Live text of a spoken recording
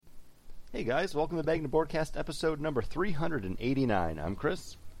Hey guys, welcome to Bagging the Boardcast episode number 389. I'm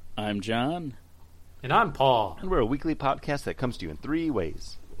Chris. I'm John. And I'm Paul. And we're a weekly podcast that comes to you in three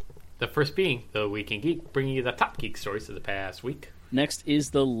ways. The first being The Week in Geek, bringing you the top geek stories of the past week. Next is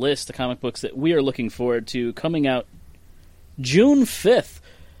the list of comic books that we are looking forward to coming out June 5th,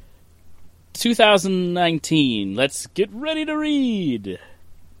 2019. Let's get ready to read.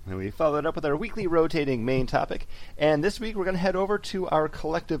 And we followed up with our weekly rotating main topic. And this week we're going to head over to our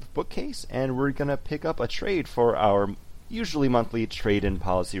collective bookcase, and we're going to pick up a trade for our usually monthly trade and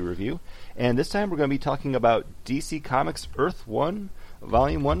policy review. And this time we're going to be talking about DC Comics Earth 1,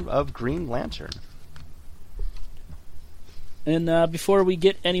 Volume 1 of Green Lantern. And before we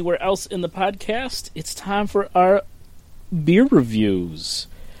get anywhere else in the podcast, it's time for our beer reviews.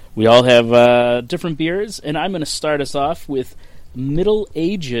 We all have different beers, and I'm going to start us off with Middle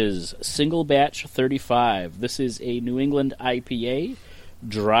Ages Single Batch 35. This is a New England IPA,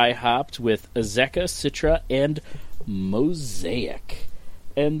 dry hopped with Azacca, Citra, and Mosaic.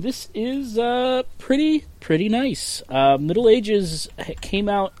 And this is pretty nice. Middle Ages came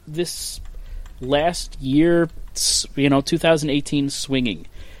out this last year, 2018 swinging.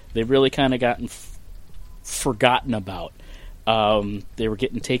 They've really kind of gotten forgotten about. They were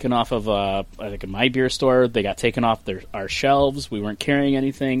getting taken off of, I think, a My Beer store. They got taken off our shelves. We weren't carrying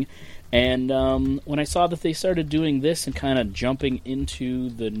anything. And when I saw that they started doing this and kind of jumping into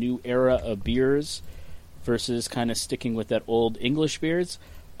the new era of beers versus kind of sticking with that old English beers,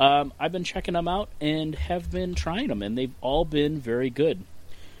 I've been checking them out and have been trying them, and they've all been very good.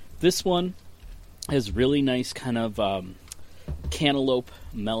 This one has really nice kind of cantaloupe,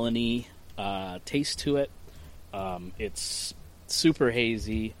 melony taste to it. It's super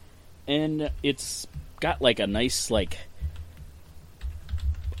hazy, and it's got like a nice like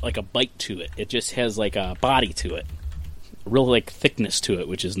a bite to it. It just has like a body to it, a real like thickness to it,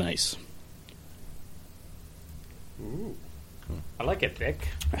 which is nice. Ooh, I like it thick.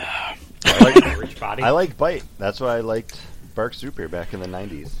 I like rich body. I like bite. That's why I liked Barks Root Beer back in the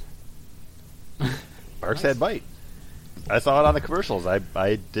 90s. Barks had bite. I saw it on the commercials. I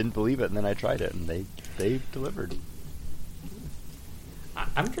didn't believe it, and then I tried it, and they delivered.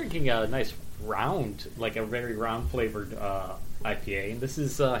 I'm drinking a nice round, like a very round flavored IPA, and this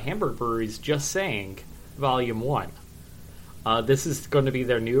is Hamburg Brewery's Just Saying, Volume 1. This is going to be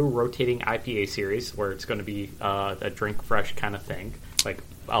their new rotating IPA series, where it's going to be a drink fresh kind of thing, like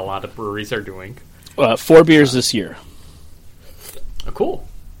a lot of breweries are doing. 4 beers this year. Cool.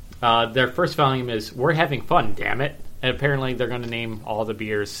 Their first volume is We're Having Fun, Damn It. And apparently they're going to name all the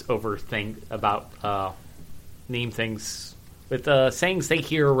beers name things with sayings they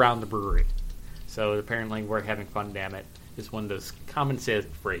hear around the brewery. So apparently We're Having Fun, Damn It is one of those common said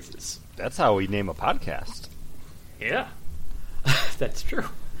phrases. That's how we name a podcast. Yeah, that's true.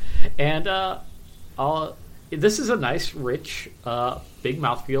 And this is a nice, rich, big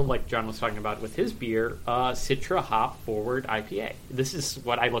mouthfeel, like John was talking about with his beer, Citra Hop Forward IPA. This is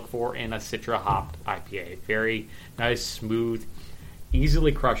what I look for in a Citra Hopped IPA. Very nice, smooth,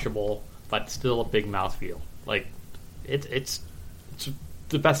 easily crushable, but still a big mouthfeel. Like, it's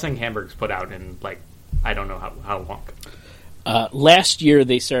the best thing Hamburg's put out in, like, I don't know how long. Last year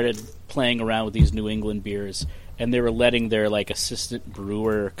they started playing around with these New England beers, and they were letting their, like, assistant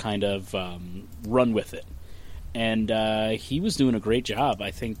brewer kind of run with it. And he was doing a great job.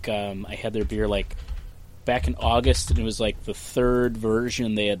 I think I had their beer like back in August, and it was like the third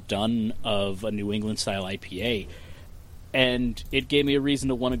version they had done of a New England style IPA. And it gave me a reason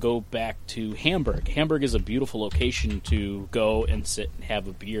to want to go back to Hamburg. Hamburg is a beautiful location to go and sit and have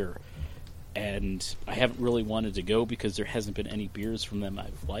a beer. And I haven't really wanted to go because there hasn't been any beers from them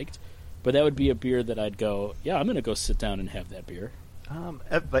I've liked. But that would be a beer that I'd go, yeah, I'm going to go sit down and have that beer.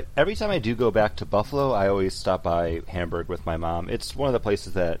 Every time I do go back to Buffalo, I always stop by Hamburg with my mom. It's one of the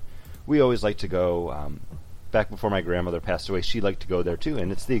places that we always like to go. Back before my grandmother passed away, she liked to go there too,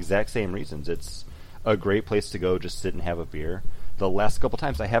 and it's the exact same reasons. It's a great place to go, just sit and have a beer. The last couple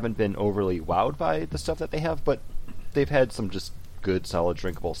times I haven't been overly wowed by the stuff that they have, but they've had some just good, solid,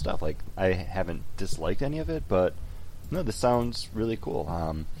 drinkable stuff. Like, I haven't disliked any of it, but no, this sounds really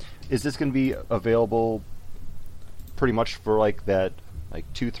cool. Is this going to be available pretty much for like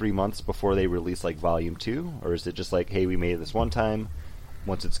 2-3 months before they release like volume 2, or is it just like, hey, we made it this one time,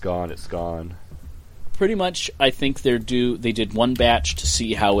 once it's gone, it's gone? Pretty much, I think they did one batch to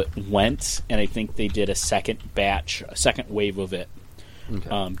see how it went, and I think they did a second wave of it,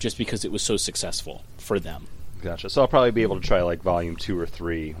 okay. Just because it was so successful for them. Gotcha. So I'll probably be able to try like volume 2 or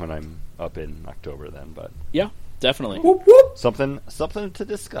 3 when I'm up in October then, but yeah, definitely. Whoop, whoop. Something to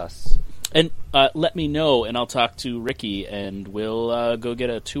discuss. And let me know, and I'll talk to Ricky, and we'll go get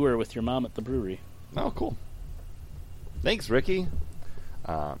a tour with your mom at the brewery. Oh, cool. Thanks, Ricky.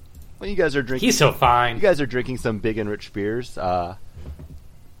 Well, you guys are drinking. He's so fine. You guys are drinking some big and rich beers.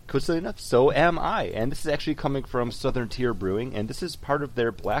 Coincidentally enough, so am I. And this is actually coming from Southern Tier Brewing, and this is part of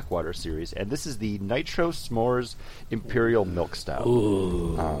their Blackwater series. And this is the Nitro S'mores Imperial Milk Stout.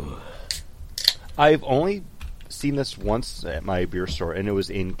 Ooh. I've only seen this once at my beer store, and it was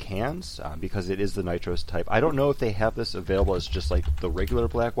in cans because it is the Nitros type. I don't know if they have this available as just like the regular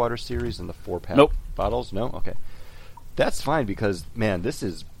Blackwater series in the 4-pack Nope. bottles. No? Okay. That's fine because, man, this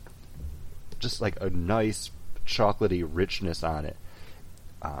is just like a nice chocolatey richness on it.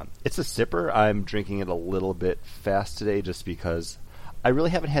 It's a sipper. I'm drinking it a little bit fast today just because I really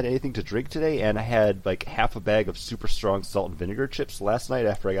haven't had anything to drink today, and I had like half a bag of super strong salt and vinegar chips last night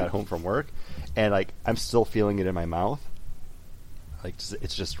after I got home from work, and like I'm still feeling it in my mouth. Like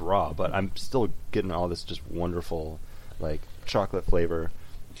it's just raw, but I'm still getting all this just wonderful like chocolate flavor.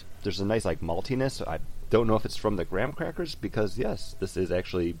 There's a nice like maltiness. I don't know if it's from the graham crackers because yes, this is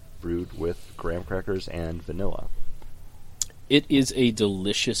actually brewed with graham crackers and vanilla. It is a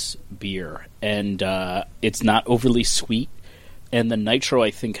delicious beer, and it's not overly sweet. And the Nitro,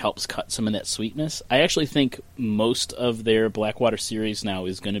 I think, helps cut some of that sweetness. I actually think most of their Blackwater series now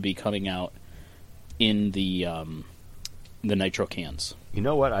is going to be coming out in the Nitro cans. You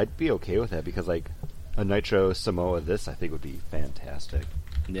know what? I'd be okay with that because like a Nitro Samoa this I think would be fantastic.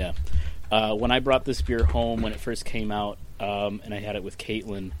 Yeah. When I brought this beer home when it first came out, and I had it with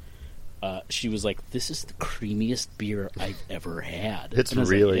Caitlin, she was like, "This is the creamiest beer I've ever had." It's And I was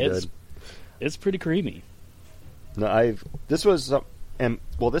really like, good. It's pretty creamy. No, this was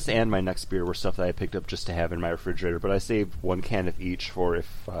this and my next beer were stuff that I picked up just to have in my refrigerator, but I saved one can of each for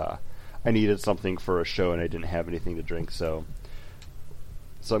if I needed something for a show and I didn't have anything to drink. So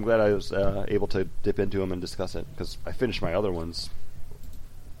I'm glad I was able to dip into them and discuss it because I finished my other ones.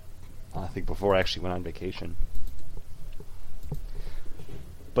 I think before I actually went on vacation.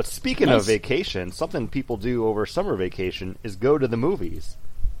 But speaking of vacation, something people do over summer vacation is go to the movies.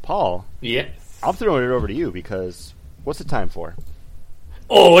 Paul, Yes. I'm throwing it over to you because what's it time for?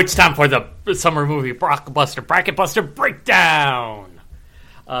 Oh, it's time for the summer movie blockbuster bracket buster breakdown.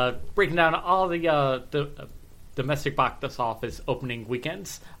 Breaking down all the domestic box office opening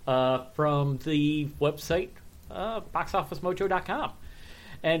weekends from the website boxofficemojo.com.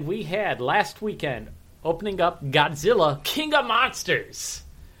 And we had last weekend opening up Godzilla King of Monsters.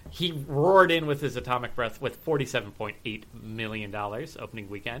 He roared in with his atomic breath with $47.8 million opening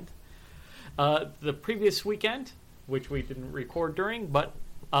weekend. The previous weekend, which we didn't record during, but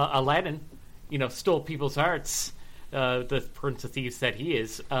Aladdin, stole people's hearts, the Prince of Thieves that he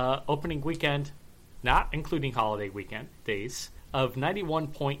is, opening weekend, not including holiday weekend days, of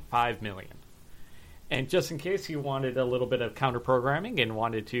 $91.5 million. And just in case you wanted a little bit of counter-programming and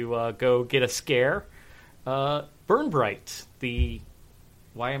wanted to go get a scare, Burn Bright,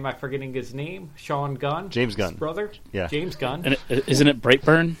 why am I forgetting his name? Sean Gunn? James Gunn. His brother? Yeah. James Gunn. And isn't it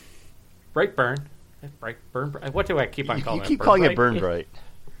Brightburn? Brightburn. What do I keep on calling it? it? You keep calling it Burn Bright.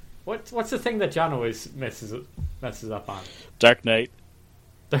 What's the thing that John always messes up on? Dark Knight.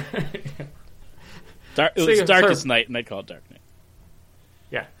 It was Darkest Night, and I call it Dark Knight.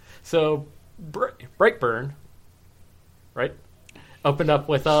 Yeah. So Brightburn, right, opened up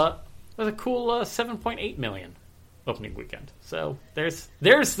with a cool $7.8 million opening weekend. So there's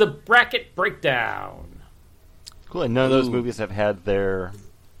the bracket breakdown. Cool. And none of those movies have had their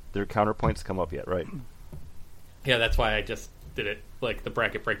counterpoints come up yet, right? Yeah, that's why I just did it like the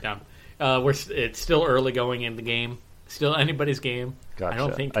bracket breakdown. It's still early going in the game. Still anybody's game. Gotcha. I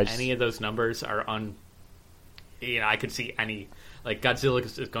don't think any of those numbers are I could see any, like Godzilla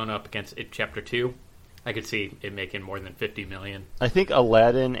is going up against it Chapter 2. I could see it making more than $50 million. I think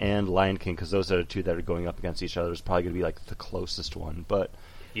Aladdin and Lion King, because those are the two that are going up against each other, is probably going to be like the closest one. But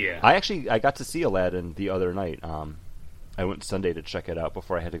yeah, I got to see Aladdin the other night. I went Sunday to check it out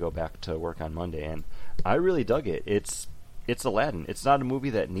before I had to go back to work on Monday, and I really dug it. It's Aladdin. It's not a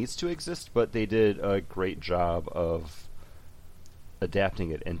movie that needs to exist, but they did a great job of adapting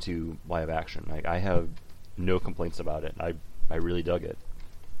it into live action. Like I have no complaints about it. I really dug it.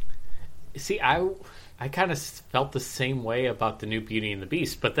 See, I kind of felt the same way about the new Beauty and the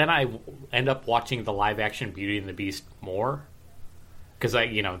Beast, but then I end up watching the live action Beauty and the Beast more because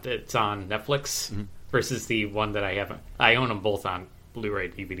it's on Netflix versus the one that I haven't. I own them both on Blu-ray,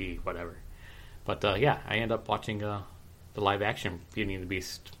 DVD, whatever. But I end up watching the live action Beauty and the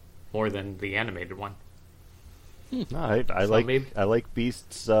Beast more than the animated one. No, I like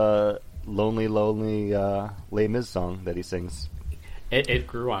Beast's lonely Les Mis song that he sings. It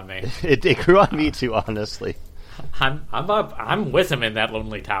grew on me. It grew on me too, honestly. I'm with him in that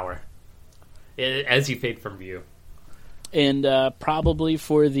lonely tower, as you fade from view. And probably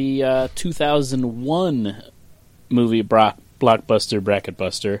for the 2001 movie blockbuster bracket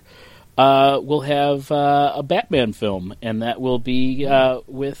buster, we'll have a Batman film, and that will be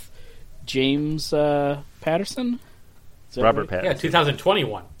with James Patterson. Robert Pattinson. Yeah,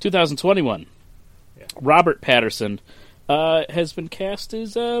 2021. 2021. Yeah. Robert Patterson has been cast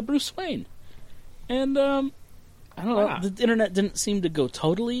as Bruce Wayne, and I don't know. Wow. The internet didn't seem to go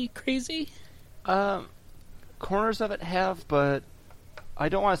totally crazy. Corners of it have, but I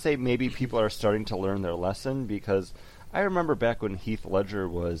don't want to say maybe people are starting to learn their lesson, because I remember back when Heath Ledger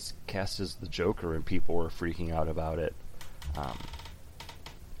was cast as the Joker and people were freaking out about it.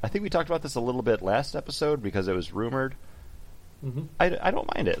 I think we talked about this a little bit last episode because it was rumored. Mm-hmm. I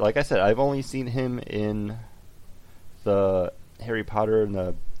don't mind it. Like I said, I've only seen him in the Harry Potter and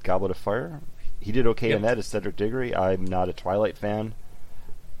the Goblet of Fire. He did okay in that as Cedric Diggory. I'm not a Twilight fan.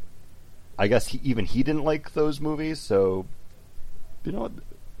 I guess he didn't like those movies, so you know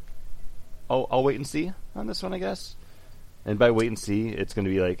what? I'll wait and see on this one, I guess. And by wait and see, it's going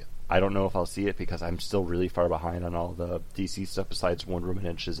to be like, I don't know if I'll see it because I'm still really far behind on all the DC stuff besides Wonder Woman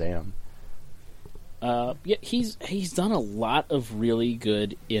and Shazam. Yeah, he's done a lot of really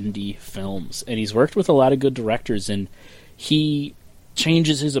good indie films, and he's worked with a lot of good directors, and he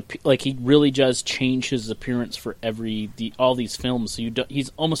changes his he really does change his appearance for all these films. So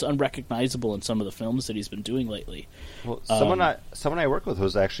he's almost unrecognizable in some of the films that he's been doing lately. Well, someone I work with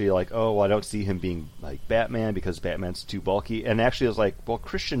was actually like, oh, well, I don't see him being like Batman because Batman's too bulky. And actually, I was like, well,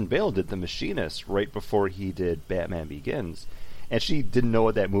 Christian Bale did The Machinist right before he did Batman Begins, and she didn't know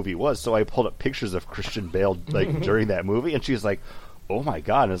what that movie was. So I pulled up pictures of Christian Bale like during that movie, and she was like, oh my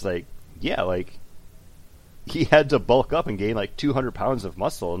god. And I was like, yeah, like he had to bulk up and gain like 200 pounds of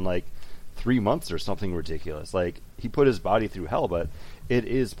muscle in like 3 months or something ridiculous. Like, he put his body through hell, but it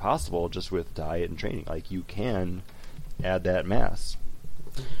is possible just with diet and training. Like, you can add that mass.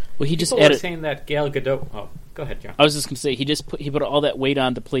 Well, he just People added. were saying that Gal Gadot. Oh, go ahead, John. I was just going to say he put all that weight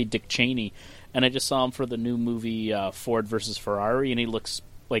on to play Dick Cheney, and I just saw him for the new movie Ford versus Ferrari, and he looks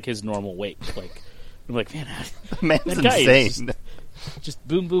like his normal weight. Like, I'm like, man, man's that guy insane. Just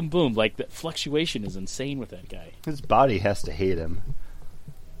boom, boom, boom. Like, the fluctuation is insane with that guy. His body has to hate him.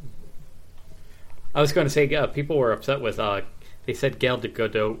 I was going to say, people were upset with. They said Gal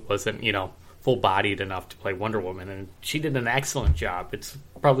Gadot wasn't, full-bodied enough to play Wonder Woman, and she did an excellent job. It's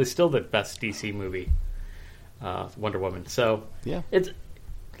probably still the best DC movie, Wonder Woman. So yeah, it's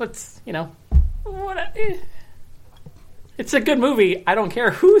a good movie. I don't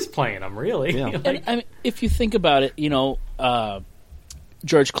care who's playing them, really. Yeah. And, I mean, if you think about it,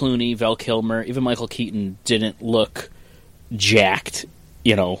 George Clooney, Val Kilmer, even Michael Keaton didn't look jacked,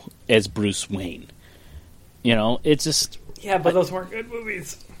 as Bruce Wayne. It's just... Yeah, but those weren't good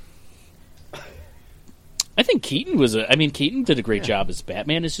movies. I think Keaton Keaton did a great job as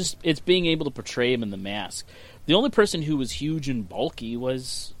Batman. It's being able to portray him in the mask. The only person who was huge and bulky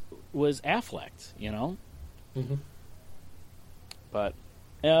was Affleck, Mm-hmm. But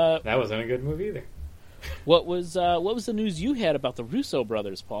that wasn't a good movie either. What was the news you had about the Russo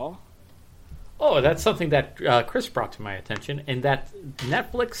brothers, Paul? Oh, that's something that Chris brought to my attention, and that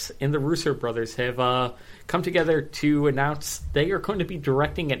Netflix and the Russo brothers have come together to announce they are going to be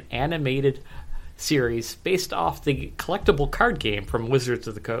directing an animated series based off the collectible card game from Wizards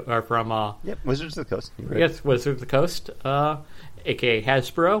of the Coast. Wizards of the Coast. Yes, Wizards of the Coast, aka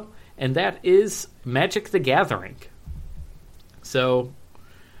Hasbro, and that is Magic the Gathering. So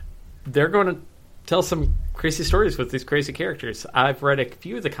they're going to tell some crazy stories with these crazy characters. I've read a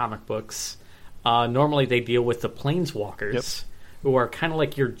few of the comic books. Normally they deal with the Planeswalkers, who are kind of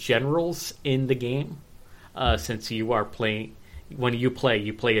like your generals in the game, since you are playing. When you play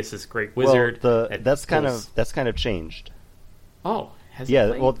as this great wizard. Well, that's kind of changed. Oh,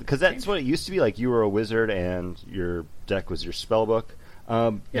 yeah. Well, because that's what it used to be. Like, you were a wizard, and your deck was your spell book.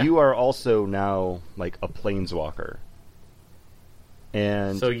 You are also now like a planeswalker,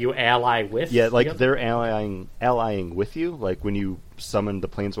 and so you ally with. Yeah, like they're allying with you. Like when you summon the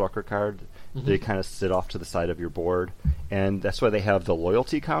planeswalker card, they kind of sit off to the side of your board, and that's why they have the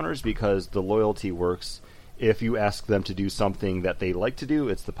loyalty counters, because the loyalty works. If you ask them to do something that they like to do,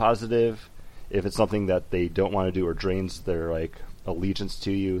 it's the positive. If it's something that they don't want to do or drains their like allegiance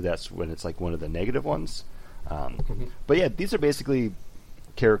to you, that's when it's like one of the negative ones. But yeah, these are basically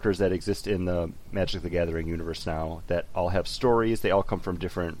characters that exist in the Magic the Gathering universe now that all have stories. They all come from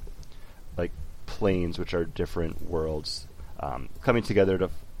different like planes, which are different worlds, coming together to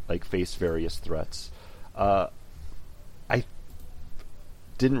like face various threats.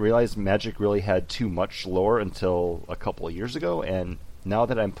 didn't realize Magic really had too much lore until a couple of years ago, and now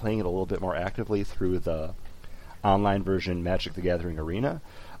that I'm playing it a little bit more actively through the online version Magic the Gathering Arena,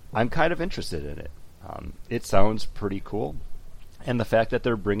 I'm kind of interested in it. It sounds pretty cool. And the fact that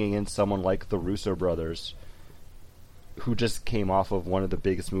they're bringing in someone like the Russo brothers, who just came off of one of the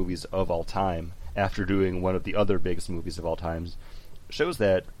biggest movies of all time, after doing one of the other biggest movies of all time, shows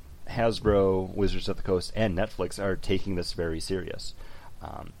that Hasbro, Wizards of the Coast, and Netflix are taking this very serious.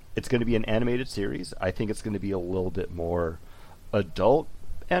 It's going to be an animated series. I think it's going to be a little bit more adult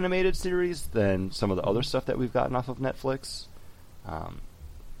animated series than some of the other stuff that we've gotten off of Netflix.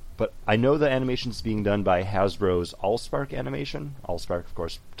 But I know the animation's being done by Hasbro's Allspark Animation. Allspark, of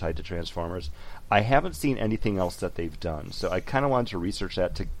course, tied to Transformers. I haven't seen anything else that they've done, so I kind of wanted to research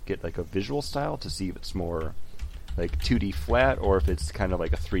that to get like a visual style to see if it's more like 2D flat or if it's kind of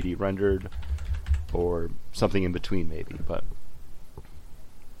like a 3D rendered or something in between, maybe. But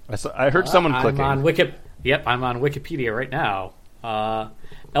I heard someone clicking. I'm on Wikipedia right now.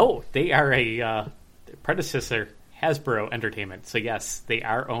 They are a predecessor, Hasbro Entertainment. So yes, they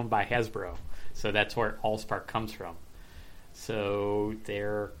are owned by Hasbro. So that's where Allspark comes from. So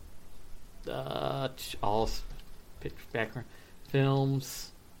they're all pitch background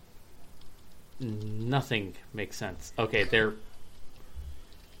films. Nothing makes sense. Okay,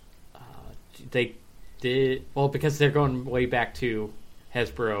 they did well because they're going way back to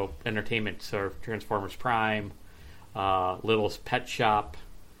Hasbro Entertainment, so Transformers Prime, Littlest Pet Shop,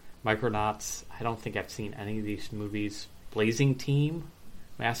 Micronauts. I don't think I've seen any of these movies. Blazing Team,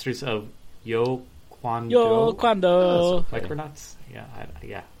 Masters of Yo Kwando. Micronauts.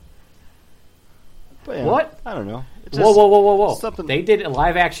 Yeah. But, yeah, what? I don't know. Whoa! Something. They did a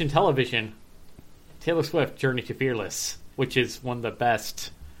live action television. Taylor Swift: Journey to Fearless, which is one of the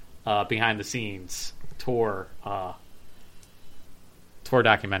best behind the scenes tour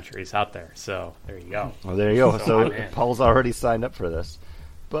documentaries out there. So there you go. Well, there you go. So Paul's already signed up for this.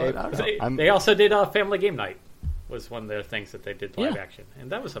 But they also did Family Game Night. Was one of their things that they did live action,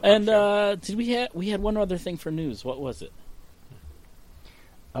 and that was a fun show. Did we had one other thing for news? What was it?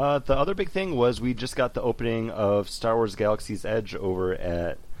 The other big thing was we just got the opening of Star Wars Galaxy's Edge over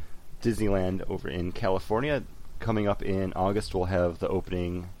at Disneyland over in California. Coming up in August, we'll have the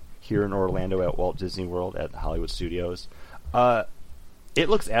opening here in Orlando at Walt Disney World at Hollywood Studios. It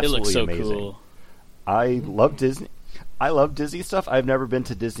looks absolutely amazing. Cool. I love Disney. I love Disney stuff. I've never been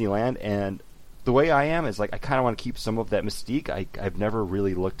to Disneyland, and the way I am is like I kind of want to keep some of that mystique. I've never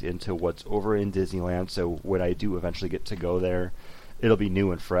really looked into what's over in Disneyland, so when I do eventually get to go there, it'll be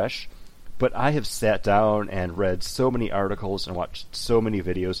new and fresh. But I have sat down and read so many articles and watched so many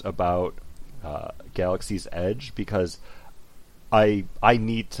videos about Galaxy's Edge because I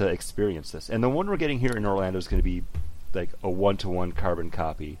need to experience this. And the one we're getting here in Orlando is going to be like a 1-to-1 carbon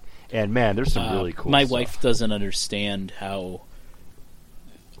copy. And man, there's some really cool my stuff. wife doesn't understand how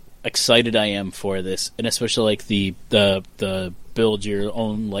excited I am for this, and especially like the build your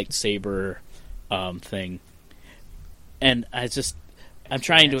own lightsaber thing. And I'm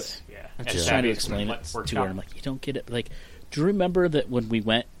trying to explain it to her. I'm like, you don't get it. Like, do you remember that when we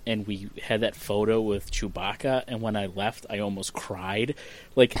went and we had that photo with Chewbacca, and when I left, I almost cried?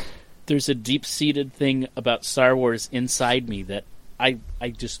 Like, there's a deep-seated thing about Star Wars inside me that I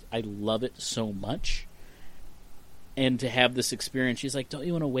love it so much. And to have this experience, she's like, don't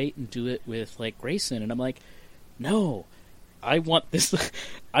you want to wait and do it with, like, Grayson? And I'm like, no, I want this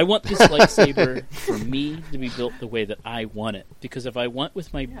lightsaber for me to be built the way that I want it. Because if I went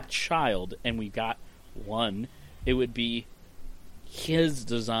with my child and we got one, it would be his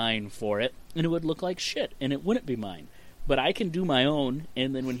design for it, and it would look like shit, and it wouldn't be mine. But I can do my own,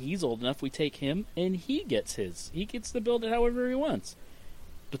 and then when he's old enough, we take him, and he gets his. He gets to build it however he wants.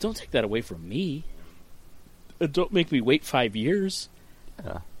 But don't take that away from me. Don't make me wait 5 years.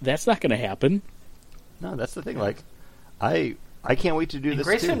 Yeah. That's not going to happen. No, that's the thing. Like, I can't wait to do this.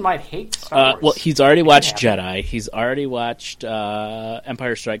 Grayson too. might hate Star Wars. Well, he's already watched Jedi. He's already watched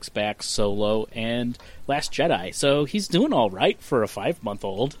Empire Strikes Back, Solo, and Last Jedi. So he's doing all right for a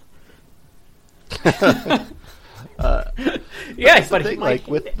 5-month-old. Yeah, but thing, like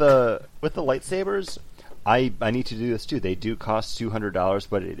with the lightsabers, I need to do this too. They do cost $200,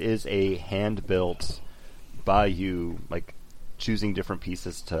 but it is a hand built by you, like choosing different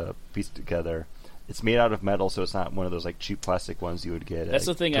pieces to piece together. It's made out of metal, so it's not one of those like cheap plastic ones you would get. That's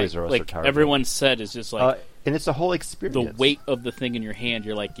at, the thing. Toys R Us or Target. Everyone said is just like, and it's a whole experience. The weight of the thing in your hand,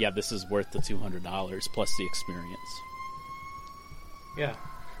 you're like, yeah, this is worth the $200 plus the experience. Yeah.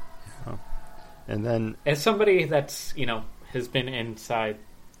 And then, as somebody that's has been inside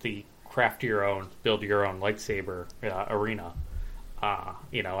the craft your own, build your own lightsaber arena,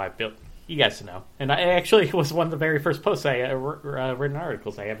 I built. You guys know, and I actually was one of the very first posts I written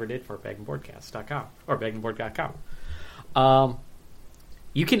articles I ever did for BagandBoardcast.com or BagandBoard.com.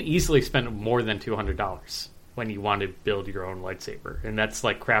 You can easily spend more than $200 when you want to build your own lightsaber, and that's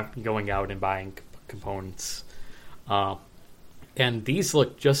like going out and buying components. And these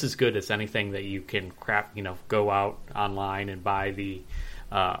look just as good as anything that you can go out online and buy the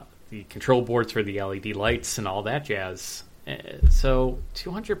control boards for the LED lights and all that jazz. So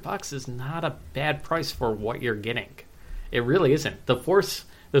 $200 is not a bad price for what you're getting. It really isn't. Those Force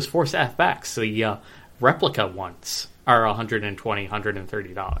FX, the replica ones, are $120,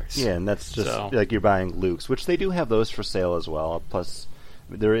 $130. Yeah, and that's just like you're buying Luke's, which they do have those for sale as well. Plus,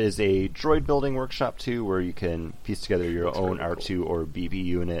 there is a droid building workshop too, where you can piece together your own really R2 or BB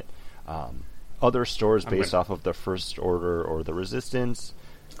unit. Other stores based off of the First Order or the Resistance,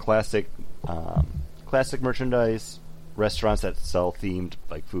 classic merchandise. Restaurants that sell themed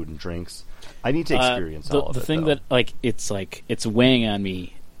like food and drinks. I need to experience all of it. The thing though. that it's weighing on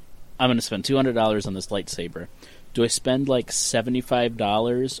me. I'm going to spend $200 on this lightsaber. Do I spend like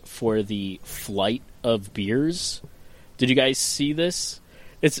 $75 for the flight of beers? Did you guys see this?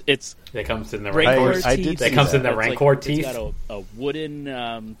 It comes in the Rancor teeth. I did see that comes in the It's Rancor like, teeth. It's got a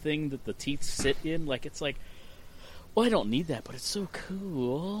wooden thing that the teeth sit in. Like it's like, well, I don't need that, but it's so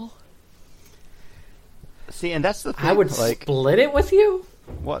cool. See, and that's the thing. I would split it with you.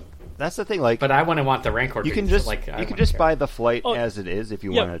 What? That's the thing. Like, but I wouldn't want the Rancor. You can just buy the flight as it is if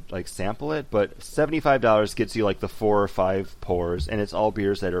you want to like sample it. But $75 gets you like the 4 or 5 pours, and it's all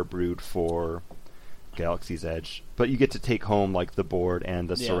beers that are brewed for Galaxy's Edge. But you get to take home like the board and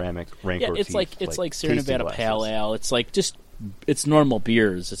the ceramic Rancor. Yeah, it's like Sierra Nevada glasses. Pale Ale. It's like it's normal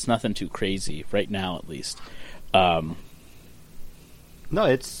beers. It's nothing too crazy right now, at least. No,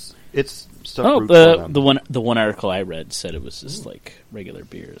 it's stuff. Oh, the one article I read said it was just like regular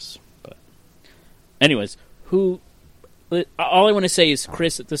beers. But, anyways, all I want to say is,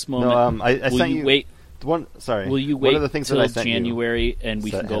 Chris, at this moment, I will sent you wait? Sorry, will you one wait of the things till that I sent January and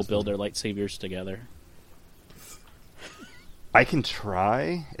we can go build our lightsabers together? I can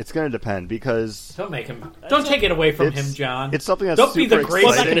try. It's going to depend because don't take it away from him, John. It's something that's don't super be the great.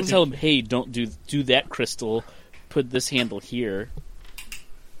 Well, I'm not going to tell him, hey, don't do that, Crystal. Put this handle here.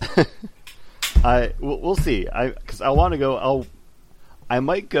 We'll see. Because I want to go. I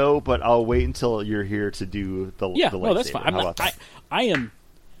might go, but I'll wait until you're here to do the lightsaber. No, that's fine. I am.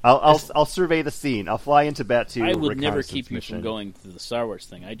 I'll survey the scene. I'll fly into Batuu. I would never keep you from going to the Star Wars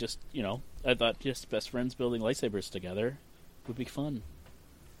thing. I just, I thought just best friends building lightsabers together would be fun.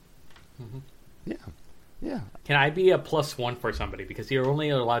 Mm-hmm. Yeah. Can I be a +1 for somebody? Because you're only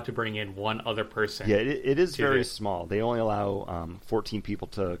allowed to bring in one other person. Yeah, it is very small. They only allow 14 people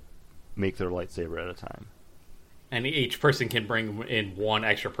to make their lightsaber at a time. And each person can bring in one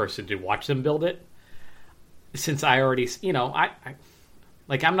extra person to watch them build it. Since I already, I'm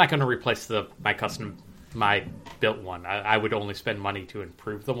not going to replace my built one. I would only spend money to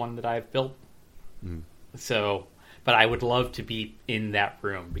improve the one that I've built. Mm. So, but I would love to be in that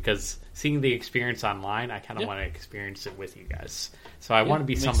room because seeing the experience online, I kind of want to experience it with you guys. So I want to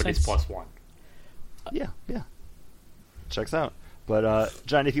be somebody's +1. Yeah. Checks out. But,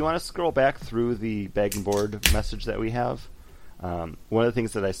 John, if you want to scroll back through the Bag and Board message that we have, one of the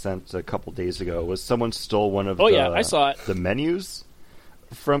things that I sent a couple days ago was someone stole one of I saw it. The menus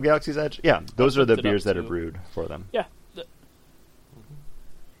from Galaxy's Edge. Yeah, those are the beers that are brewed for them. Yeah.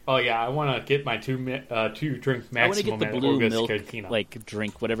 Oh, yeah, I want to get my two drink maximum. I want to get the blue milk, like,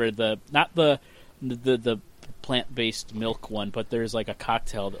 drink, whatever, not the plant-based milk one, but there's, like, a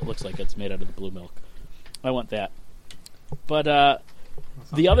cocktail that looks like it's made out of the blue milk. I want that. But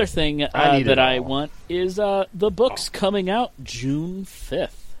the other thing that I want is the book's coming out June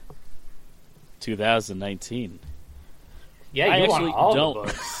 5th, 2019. Yeah, I want actually all don't.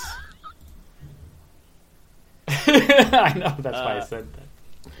 The books. I know, that's why I said that.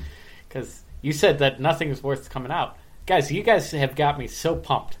 Because you said that nothing is worth coming out. Guys, you guys have got me so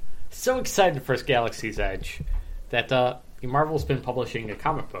pumped, so excited for Galaxy's Edge, that Marvel's been publishing a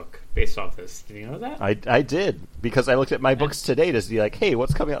comic book based off this. Did you know that? I did, because I looked at my books today to see, like, hey,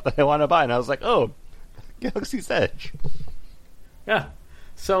 what's coming out that I want to buy? And I was like, oh, Galaxy's Edge. Yeah.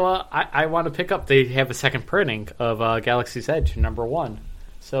 So I want to pick up. They have a second printing of Galaxy's Edge, #1.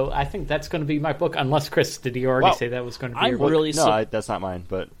 So I think that's going to be my book. Unless, Chris, did you already say that was going to be your book? No, that's not mine,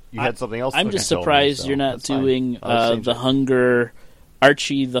 but you had something else. I'm just surprised you're not doing the Hunger,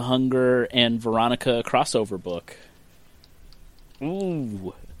 Archie the Hunger, and Veronica crossover book.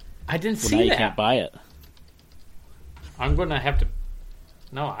 Ooh. I didn't see that. You can't buy it. I'm going to have to...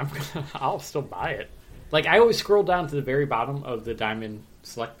 No, I'll still buy it. Like, I always scroll down to the very bottom of the Diamond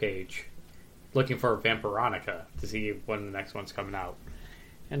Select page looking for Vampironica to see when the next one's coming out.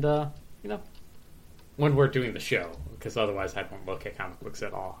 And, when we're doing the show, because otherwise I don't look at comic books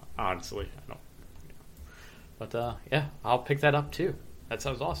at all, honestly. I don't. But, yeah, I'll pick that up, too. That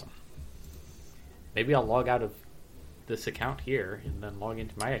sounds awesome. Maybe I'll log out of this account here and then log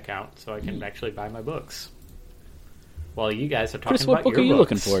into my account so I can actually buy my books. While you guys are talking Chris, what about book your are you books.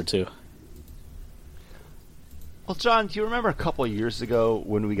 looking forward to? Well, John, do you remember a couple of years ago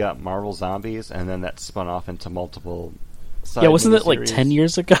when we got Marvel Zombies and then that spun off into multiple side Yeah, wasn't it like miniseries? 10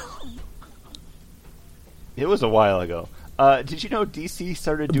 years ago? It was a while ago. Did you know DC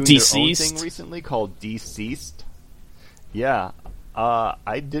started doing Deceased? their own thing recently called Deceased? Yeah.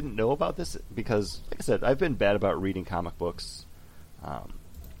 I didn't know about this because, like I said, I've been bad about reading comic books.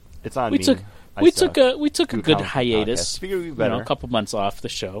 It's on We me. took I we suck. took a good Do comic hiatus. podcasts. Figured we'd be You better. know, a couple months off the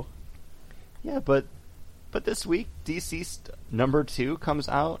show. Yeah, but this week, Deceased number 2 comes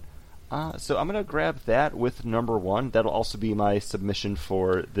out. So I'm going to grab that with number 1. That'll also be my submission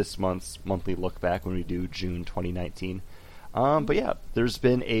for this month's monthly look back when we do June 2019. But yeah, there's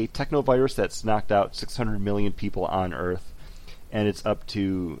been a technovirus that's knocked out 600 million people on Earth, and it's up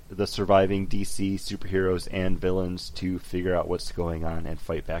to the surviving DC superheroes and villains to figure out what's going on and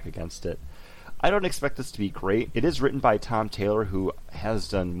fight back against it. I don't expect this to be great. It is written by Tom Taylor, who has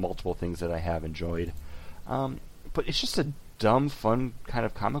done multiple things that I have enjoyed. But it's just a dumb, fun kind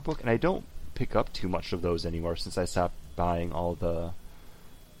of comic book, and I don't pick up too much of those anymore since I stopped buying all the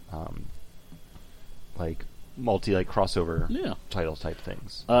crossover title type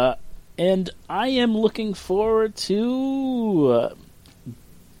things. And I am looking forward to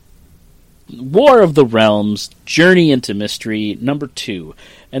War of the Realms, Journey into Mystery, number 2.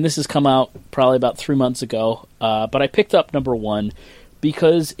 And this has come out probably about 3 months ago. But I picked up number 1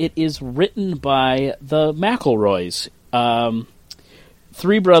 because it is written by the McElroys.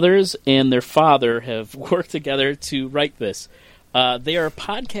 3 brothers and their father have worked together to write this. They are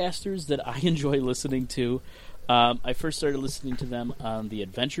podcasters that I enjoy listening to. I first started listening to them on the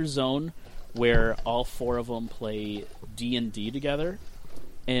Adventure Zone, where all 4 of them play D&D together,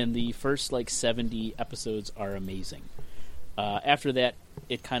 and the first 70 episodes are amazing. After that,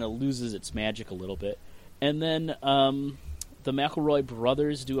 it kind of loses its magic a little bit, and then the McElroy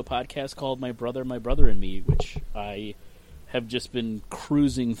brothers do a podcast called My Brother, and Me, which I have just been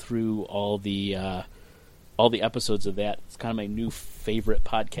cruising through all the episodes of that. It's kind of my new favorite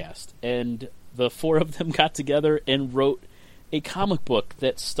podcast, and the 4 of them got together and wrote a comic book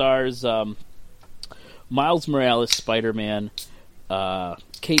that stars Miles Morales, Spider-Man,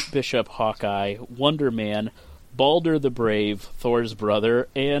 Kate Bishop, Hawkeye, Wonder Man, Balder the Brave, Thor's brother,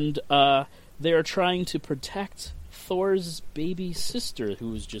 and they are trying to protect Thor's baby sister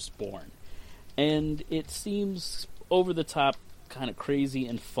who was just born. And it seems over the top, kind of crazy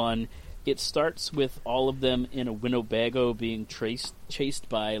and fun. It starts with all of them in a Winnebago being chased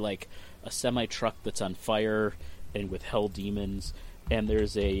by a semi-truck that's on fire and with hell demons, and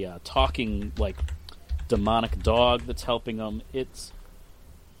there's a talking demonic dog that's helping them. It's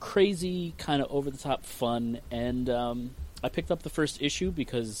crazy, kind of over-the-top fun, and I picked up the first issue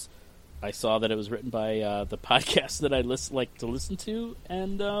because I saw that it was written by the podcast that I like to listen to,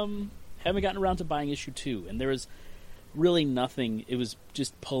 and haven't gotten around to buying issue 2, and there was really nothing. It was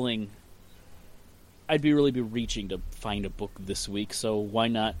just pulling. I'd be reaching to find a book this week, so why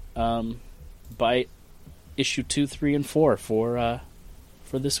not buy issue 2, 3, and 4 for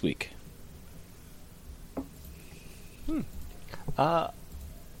this week? I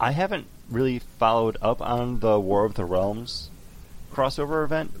haven't really followed up on the War of the Realms crossover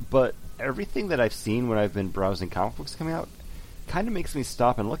event, but everything that I've seen when I've been browsing comic books coming out kind of makes me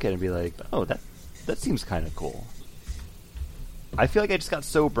stop and look at it and be like, oh, that seems kind of cool. I feel like I just got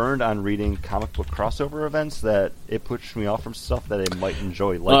so burned on reading comic book crossover events that it pushed me off from stuff that I might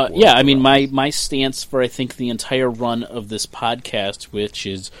enjoy. Yeah, I mean, my stance for I think the entire run of this podcast, which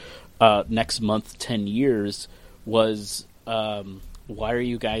is next month 10 years, was why are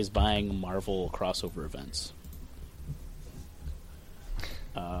you guys buying Marvel crossover events?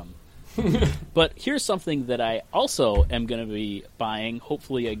 But here's something that I also am going to be buying,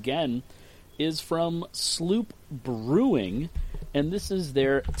 hopefully again, is from Sloop Brewing, and this is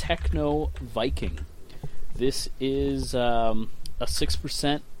their Techno Viking. This is a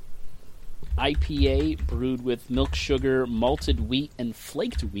 6% IPA brewed with milk sugar, malted wheat, and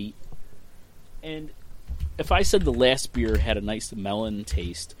flaked wheat. And if I said the last beer had a nice melon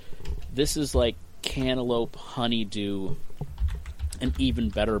taste, this is like cantaloupe honeydew, an even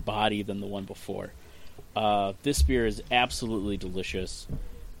better body than the one before. This beer is absolutely delicious,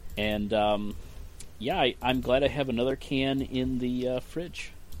 and yeah, I'm glad I have another can in the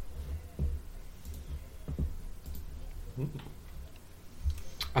fridge.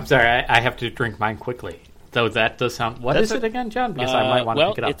 I'm sorry, I have to drink mine quickly. Though that does sound... What is it again, John? Because I might want to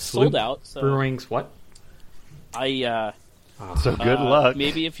pick it up. It's sold out. So Brewing's what? So good luck.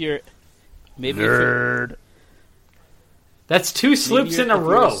 Maybe if you're... Nerd. That's 2 slips in a if you're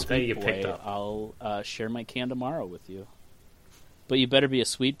row sweet that you boy, picked up. I'll share my can tomorrow with you. But you better be a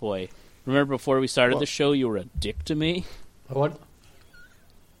sweet boy. Remember before we started the show, you were a dick to me? What?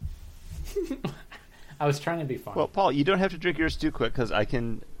 I was trying to be funny. Well, Paul, you don't have to drink yours too quick because I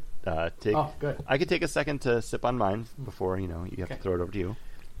can take. Oh, good. I can take a second to sip on mine before you have to Okay. throw it over to you.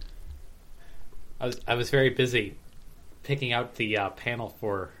 I was very busy picking out the panel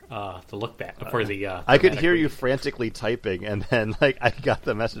for the look back for the. I could thematic hear you read. frantically typing, and then I got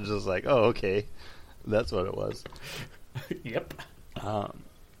the message. I was like, "Oh, okay, that's what it was." Yep.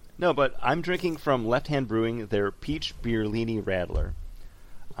 No, but I'm drinking from Left Hand Brewing their Peach Beerlini Radler.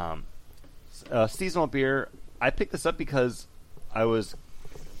 Seasonal beer. I picked this up because I was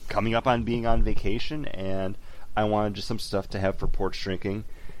coming up on being on vacation, and I wanted just some stuff to have for porch drinking,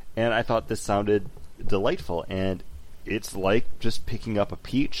 and I thought this sounded delightful, and it's like just picking up a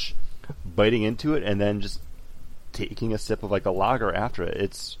peach, biting into it, and then just taking a sip of like a lager after it.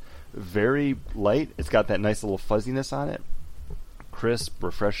 It's very light. It's got that nice little fuzziness on it. Crisp,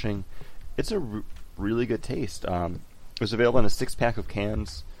 refreshing. It's a really good taste. It was available in a 6-pack of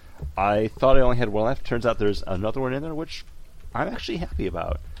cans. I thought I only had one left. Turns out there's another one in there, which I'm actually happy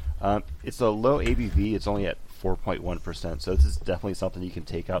about. It's a low ABV. It's only at 4.1%, so this is definitely something you can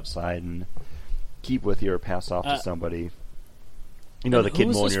take outside and keep with you or pass off to somebody. The kid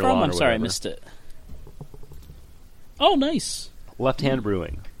Who's mowing this your from? lawn I'm or sorry, I whatever. missed it. Oh, nice. Left Hand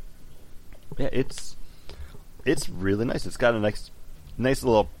Brewing. Yeah, it's really nice. It's got a nice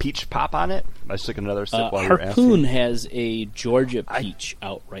little peach pop on it. I just took another sip while you were Harpoon asking. has a Georgia peach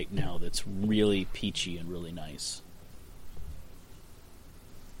out right now that's really peachy and really nice.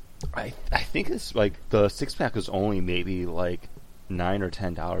 I think it's like the 6-pack was only maybe like $9 or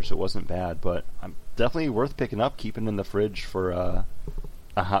 $10, so it wasn't bad. But definitely worth picking up, keeping in the fridge for a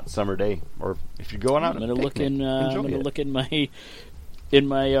hot summer day, or if you're going out. I'm gonna look in. enjoy I'm gonna it. look in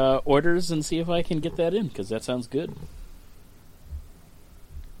my orders and see if I can get that in because that sounds good.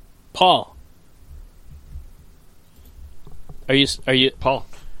 Paul, are you Paul.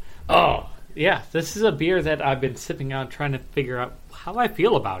 Oh, yeah. This is a beer that I've been sipping on, trying to figure out how I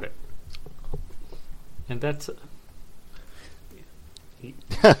feel about it. And that's.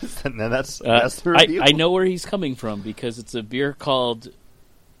 And then that's the review. I know where he's coming from because it's a beer called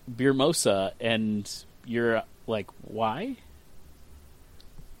Beermosa, and you're like, why?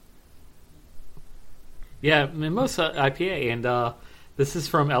 Yeah, Mimosa IPA, and this is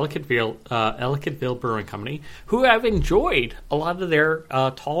from Ellicottville Brewing Company, who I've enjoyed a lot of their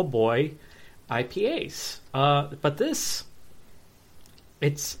tall boy IPAs. But this,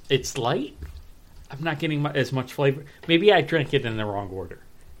 it's light. I'm not getting as much flavor. Maybe I drank it in the wrong order.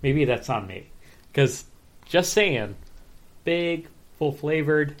 Maybe that's on me. Because, just saying, big,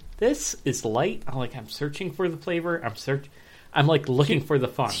 full-flavored. This is light. I'm searching for the flavor. I'm looking for the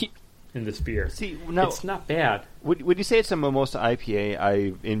fun in this beer. See, now, it's not bad. Would you say it's a Mimosa IPA?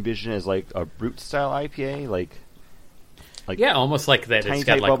 I envision as like a brute style IPA, like yeah, almost like that. tiny It's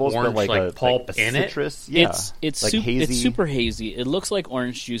got tight like bubbles, orange but like pulp a in citrus. it. Yeah, It's like hazy. It's super hazy. It looks like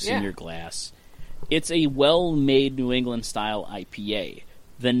orange juice in Yeah. your glass. It's a well-made New England style IPA.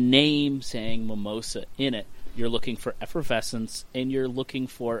 The name saying mimosa in it, you're looking for effervescence and you're looking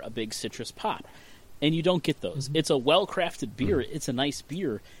for a big citrus pop. And you don't get those. It's a well-crafted beer. It's a nice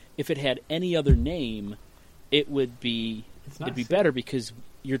beer. If it had any other name, it would be it'd be better because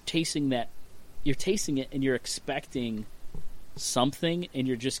you're tasting it and you're expecting something and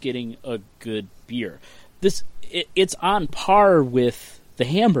you're just getting a good beer. It's on par with the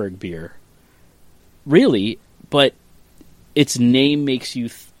Hamburg beer. Really, but its name makes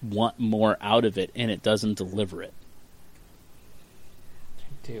you want more out of it, and it doesn't deliver it.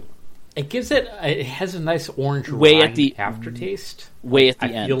 Too. It gives it. It has a nice orange Way rind at the- aftertaste. Way at the I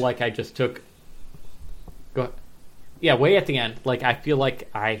end. feel like I just took. Go ahead. Yeah, way at the end. Like I feel like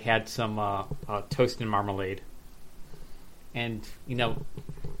I had some toast and marmalade, and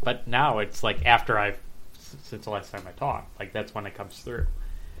but now it's like after since the last time I talked, like that's when it comes through.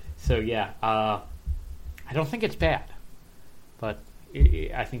 So yeah, I don't think it's bad, but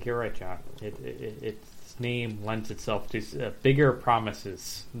I think you're right, John. Its name lends itself to bigger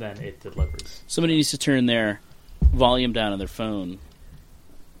promises than it delivers. Somebody needs to turn their volume down on their phone.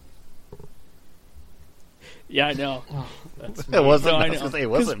 Yeah, I know. That's It wasn't. No, I I was know. gonna say it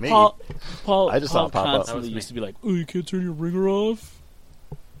wasn't me. Paul, I just Paul saw it pop up. constantly That was me. used to be like, "Oh, you can't turn your ringer off."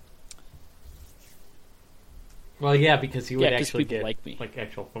 Well, yeah, because he would Yeah, 'cause actually people get like me.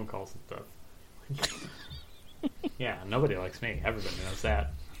 actual phone calls and stuff. Yeah, nobody likes me. Everybody knows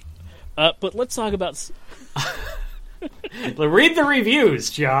that. But let's talk about. Read the reviews,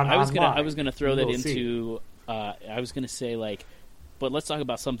 John. I was online. gonna throw that We'll see. into. I was gonna say but let's talk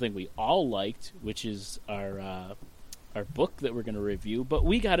about something we all liked, which is our book that we're gonna review. But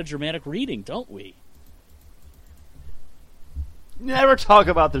we got a dramatic reading, don't we? Never talk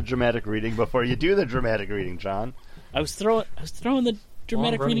about the dramatic reading before you do the dramatic reading, John. I was throwing the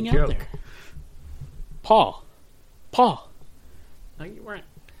dramatic Long-running reading out joke. there. Paul, No, you weren't.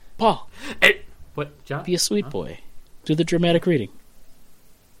 Paul, Hey, what, John? be a sweet boy. Do the dramatic reading.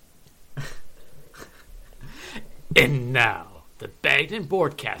 And now, the Bagged and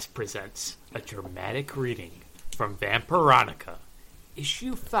Boardcast presents a dramatic reading from Vampironica,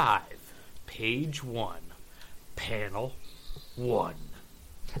 Issue 5, Page 1, Panel 1.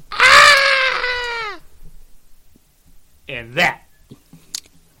 And that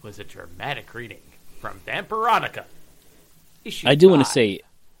was a dramatic reading from Vampironica, Issue I do want to 5, say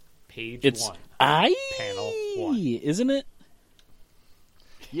Page it's 1. Panel 1. isn't it?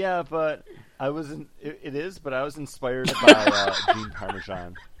 Yeah, but I wasn't. It is, but I was inspired by Gene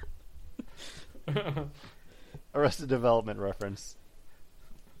Parmesan. Arrested Development reference.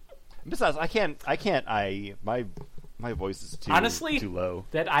 Besides, I can't. My voice is too Honestly, too low.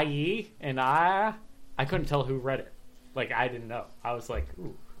 That IE and I couldn't tell who read it. Like, I didn't know. I was like,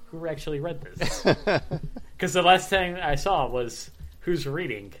 ooh, who actually read this? Because the last thing I saw was who's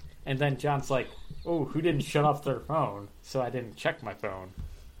reading, and then John's like, oh, who didn't shut off their phone? So I didn't check my phone.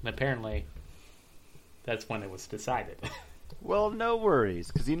 And apparently, that's when it was decided. Well, no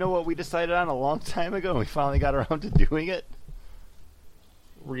worries, because you know what we decided on a long time ago, and we finally got around to doing it.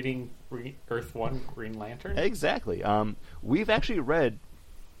 Reading Earth 1 Green Lantern? Exactly. We've actually read,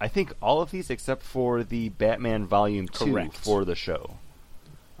 I think, all of these except for the Batman Volume 2 Correct. for the show.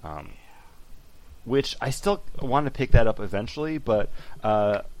 Which I still want to pick that up eventually, but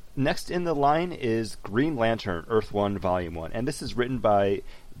next in the line is Green Lantern, Earth 1, Volume 1. And this is written by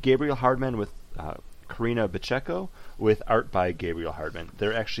Gabriel Hardman with Karina Pacheco, with art by Gabriel Hardman.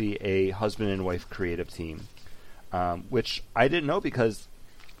 They're actually a husband and wife creative team, which I didn't know because,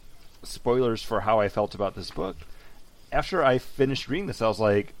 spoilers for how I felt about this book, after I finished reading this, I was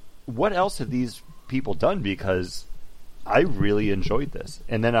like, what else have these people done? Because I really enjoyed this.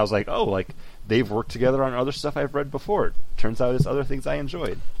 And then I was like, oh, like, they've worked together on other stuff I've read before. Turns out it's other things I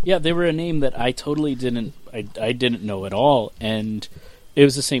enjoyed. Yeah, they were a name that I totally didn't know at all, and it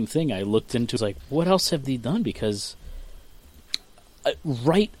was the same thing. I looked into, like, what else have they done? Because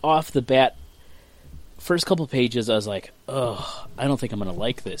right off the bat, first couple pages, I was like, ugh, I don't think I'm going to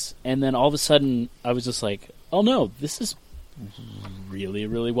like this. And then all of a sudden, I was just like, oh no, this is really,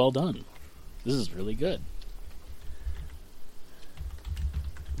 really well done. This is really good.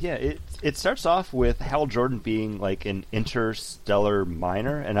 Yeah, it starts off with Hal Jordan being like an interstellar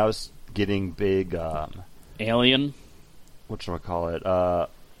miner, and I was getting big Alien. whatchamacallit,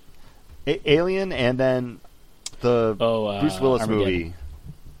 Alien, and then the Bruce Willis Armageddon. movie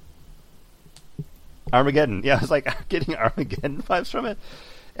Armageddon. Yeah, I was like getting Armageddon vibes from it,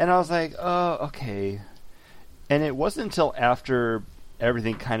 and I was like, oh, okay. And it wasn't until after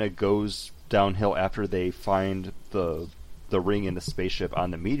everything kind of goes downhill, after they find the ring in the spaceship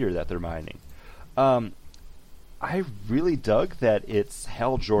on the meteor that they're mining. I really dug that it's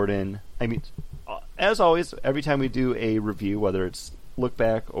Hal Jordan. I mean, as always, every time we do a review, whether it's look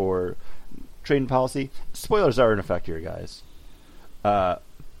back or trading policy, spoilers are in effect here, guys.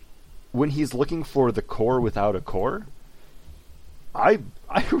 When he's looking for the core without a core, I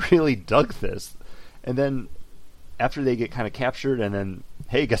really dug this. And then after they get kind of captured, and then,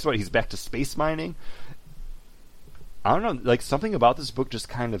 hey, guess what? He's back to space mining. I don't know, like, something about this book just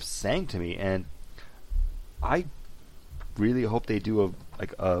kind of sang to me, and I really hope they do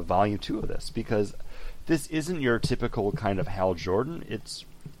a volume 2 of this, because this isn't your typical kind of Hal Jordan.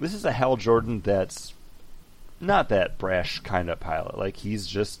 This is a Hal Jordan that's not that brash kind of pilot. Like,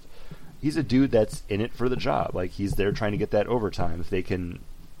 he's a dude that's in it for the job. Like, he's there trying to get that overtime if they can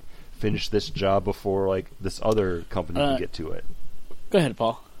finish this job before, like, this other company can get to it. Go ahead,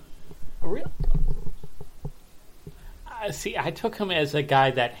 Paul. See, I took him as a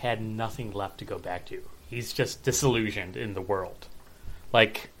guy that had nothing left to go back to. He's just disillusioned in the world.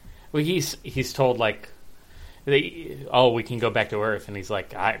 Like, well, he's told, like, we can go back to Earth, and he's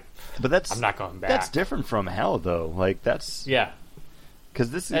like, I'm not going back. That's different from Hal, though. Like, that's... Yeah.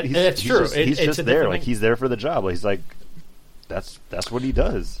 Because this that's true. He's It's just a there, different like thing. he's there for the job. He's like, that's what he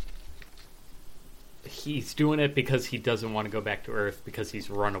does. He's doing it because he doesn't want to go back to Earth, because he's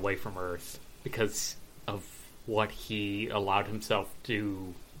run away from Earth because of what he allowed himself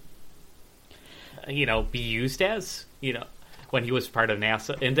to, be used as, when he was part of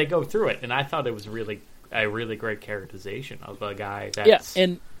NASA. And they go through it, and I thought it was a really great characterization of a guy that's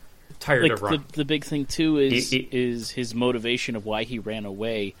and tired like of running. the big thing too is his motivation of why he ran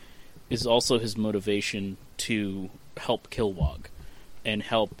away is also his motivation to help Kilowog and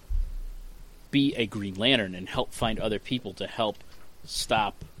help be a Green Lantern and help find other people to help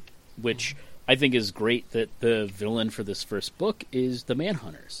stop, which I think is great that the villain for this first book is the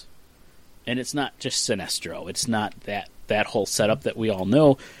Manhunters. And it's not just Sinestro. It's not that whole setup that we all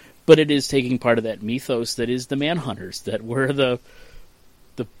know, but it is taking part of that mythos that is the Manhunters, that were the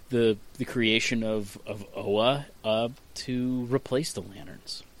creation of Oa to replace the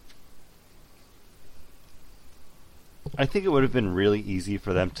Lanterns. I think it would have been really easy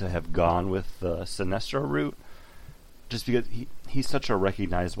for them to have gone with the Sinestro route, just because he's such a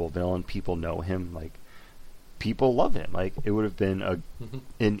recognizable villain. People know him, like people love him. Like it would have been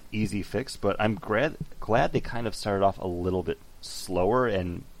an easy fix. But I'm glad they kind of started off a little bit slower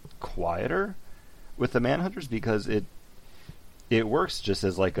and quieter with the Manhunters, because it works just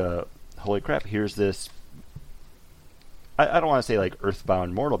as like a holy crap. Here's this. I don't want to say like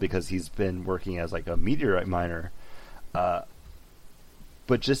Earthbound mortal, because he's been working as like a meteorite miner.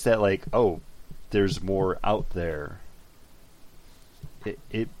 But just that, like, oh, there's more out there.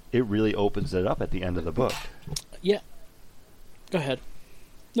 It really opens it up at the end of the book. Yeah. Go ahead.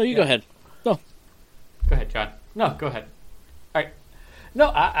 No, you go ahead. No. Go ahead, John. No, go ahead. All right. No,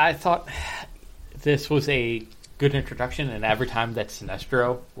 I thought this was a good introduction, and every time that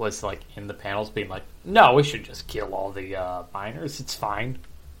Sinestro was like in the panels being like, no, we should just kill all the miners, it's fine.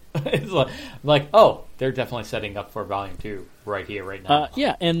 It's like, oh, they're definitely setting up for Volume 2 right here, right now.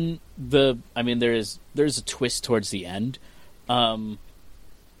 Yeah, and there's a twist towards the end, and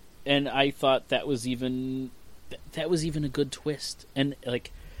I thought that was even a good twist. And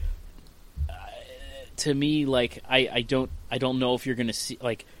like, to me, like I don't know if you're going to see,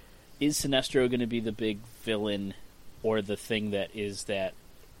 like, is Sinestro going to be the big villain or the thing that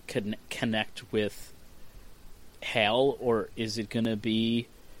connect with Hal, or is it going to be,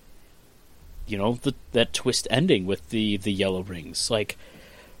 that twist ending with the yellow rings? Like,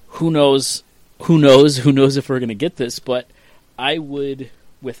 who knows if we're going to get this, but I would,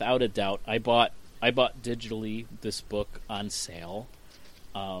 without a doubt, I bought digitally this book on sale.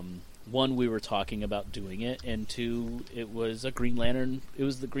 One, we were talking about doing it, and two, it was the Green Lantern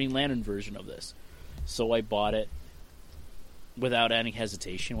version of this. So I bought it without any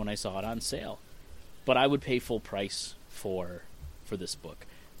hesitation when I saw it on sale. But I would pay full price for this book.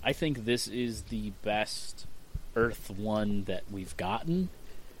 I think this is the best Earth 1 that we've gotten.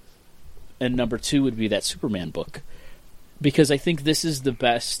 And number 2 would be that Superman book. Because I think this is the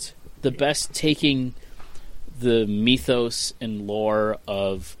best taking the mythos and lore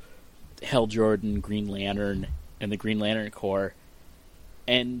of Hal Jordan, Green Lantern, and the Green Lantern Corps,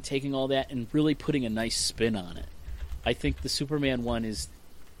 and taking all that and really putting a nice spin on it. I think the Superman one is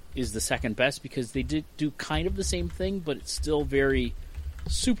the second best, because they did do kind of the same thing, but it's still very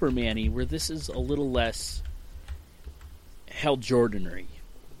Superman-y, where this is a little less Hal Jordan-y.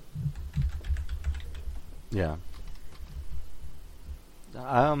 Yeah.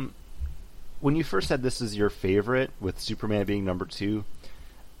 When you first said this is your favorite, with Superman being number 2,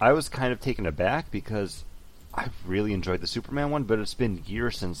 I was kind of taken aback, because I've really enjoyed the Superman one, but it's been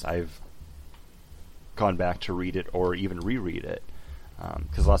years since I've gone back to read it or even reread it.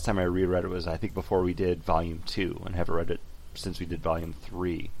 Because last time I reread it was, I think, before we did Volume 2, and haven't read it since we did Volume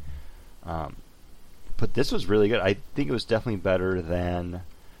 3. But this was really good. I think it was definitely better than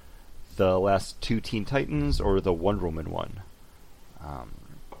the last 2 Teen Titans or the Wonder Woman one.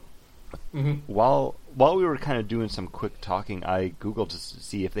 While we were kind of doing some quick talking, I Googled to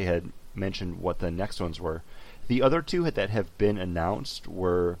see if they had mentioned what the next ones were. The other 2 that have been announced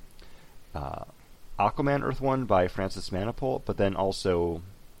were Aquaman Earth 1 by Francis Manapul, but then also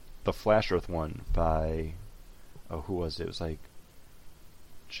the Flash Earth 1 by... who was it? It was like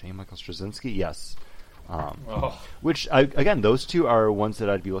J. Michael Straczynski? Yes. Which, again, those 2 are ones that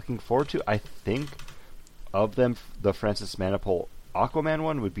I'd be looking forward to. I think of them, the Francis Manapul Aquaman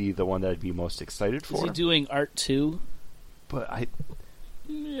one would be the one that I'd be most excited for. Is he doing art too? But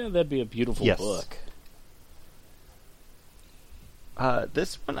yeah, that'd be a beautiful book.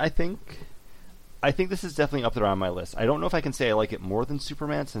 This one, I think this is definitely up there on my list. I don't know if I can say I like it more than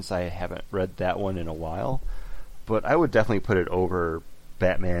Superman, since I haven't read that one in a while, but I would definitely put it over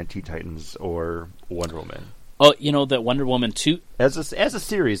Batman, Teen Titans, or Wonder Woman. Oh, that Wonder Woman 2... As a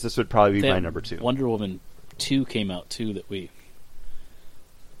series, this would probably be my number 2. Wonder Woman 2 came out, too, that we...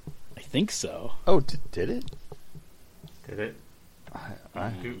 I think so. Oh, did it? Did it?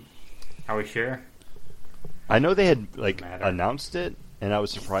 Are we sure? I know they had announced it, and I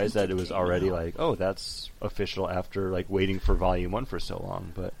was surprised that it was already that's official after waiting for Volume 1 for so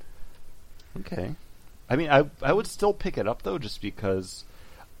long. But okay, I mean, I would still pick it up though, just because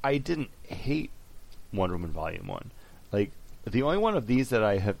I didn't hate Wonder Woman Volume 1. The only one of these that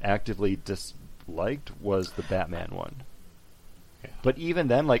I have actively disliked was the Batman one. Yeah. But even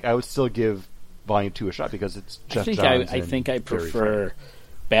then, I would still give Volume 2 a shot because it's Jeff Johns. I think I prefer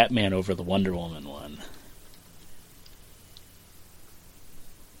Batman over the Wonder Woman one.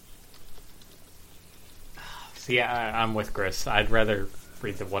 See, I'm with Chris. I'd rather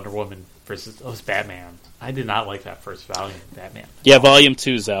read the Wonder Woman versus those Batman. I did not like that first volume of Batman. Yeah, Volume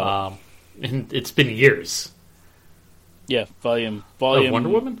 2's out. And it's been years. Yeah, volume Wonder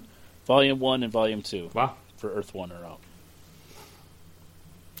Woman? Volume 1 and Volume 2. Wow. For Earth 1 are out.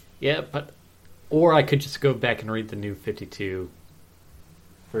 Yeah, or I could just go back and read the new 52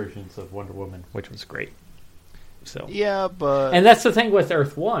 versions of Wonder Woman, which was great. So yeah, and that's the thing with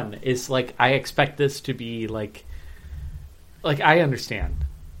Earth 1 is I expect this to be I understand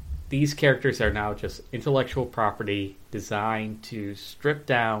these characters are now just intellectual property designed to strip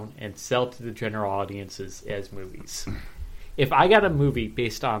down and sell to the general audiences as movies. If I got a movie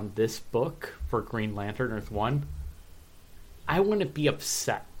based on this book for Green Lantern Earth 1, I wouldn't be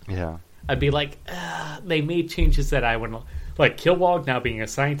upset. Yeah. I'd be like, they made changes that I wouldn't like. Kilowog now being a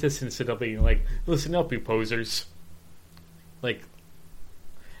scientist instead of being listen up, you posers.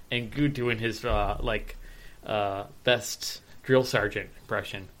 And Good doing his best drill sergeant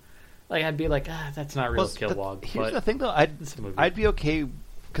impression. I'd be like, that's not real Kilowog. Here's the thing, though. I'd be okay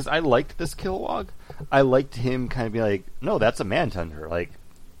because I liked this Kilowog. I liked him kind of be no, that's a Manhunter.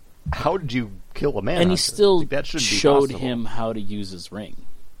 How did you kill a Manhunter? And he still that shouldn't showed be him how to use his ring.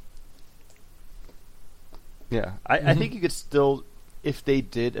 Yeah, I think you could still, if they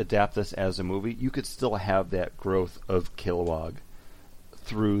did adapt this as a movie, you could still have that growth of Kilowog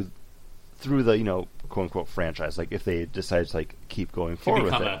through the quote unquote franchise. If they decide to keep going forward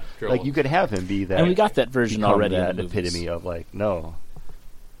with it, you could have him be that. And we got that version already. That in the epitome of no.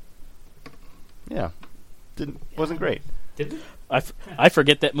 Yeah, wasn't great. Did it? I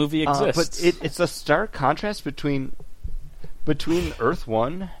forget that movie exists. But it's a stark contrast between Earth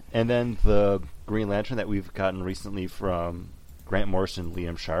 1 and then the Green Lantern that we've gotten recently from Grant Morrison and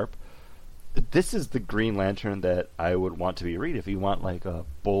Liam Sharp. This is the Green Lantern that I would want to be read. If you want a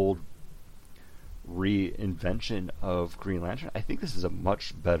bold reinvention of Green Lantern, I think this is a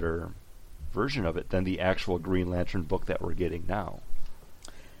much better version of it than the actual Green Lantern book that we're getting now.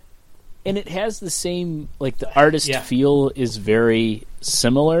 And it has the same, the artist feel is very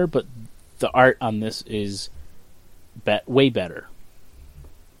similar, but the art on this is way better.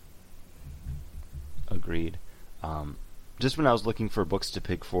 Agreed. Just when I was looking for books to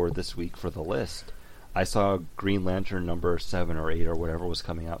pick for this week for the list, I saw Green Lantern number 7 or 8 or whatever was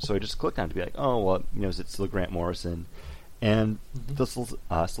coming out. So I just clicked on it to be oh, well, it's still Grant Morrison. And the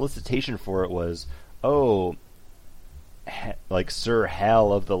solicitation for it was, Sir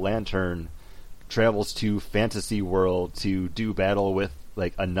Hal of the Lantern travels to Fantasy World to do battle with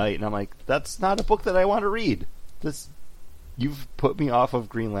a knight. And I'm that's not a book that I want to read. You've put me off of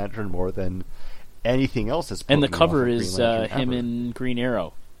Green Lantern more than anything else has put me off of Green Lantern. And the cover is him and Green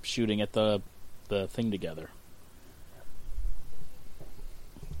Arrow shooting at the thing together.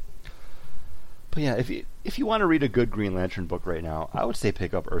 But yeah, if you want to read a good Green Lantern book right now, I would say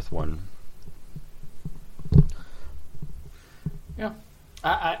pick up Earth 1. Yeah.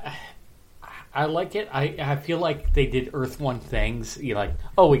 I like it. I feel like they did Earth 1 things. We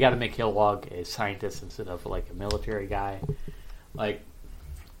got to make Kilowog a scientist instead of a military guy.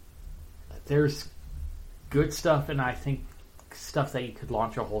 There's good stuff, and I think stuff that you could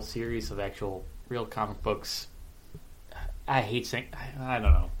launch a whole series of actual real comic books. I hate saying, I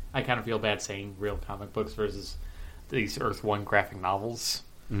don't know. I kind of feel bad saying real comic books versus these Earth 1 graphic novels.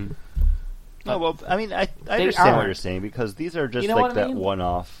 Mm-hmm. Oh, well, I mean, I understand what you're saying, because these are just that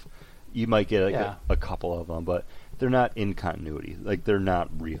one-off. You might get a couple of them, but they're not in continuity. They're not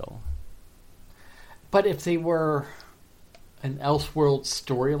real. But if they were an Elseworld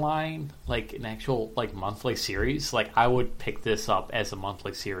storyline, an actual monthly series, I would pick this up as a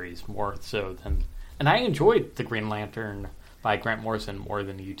monthly series more so than. And I enjoyed the Green Lantern by Grant Morrison more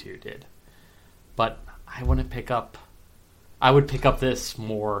than you two did, but I wouldn't pick up. I would pick up this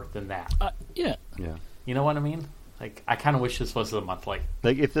more than that. Yeah. You know what I mean? Like, I kind of wish this was the monthly.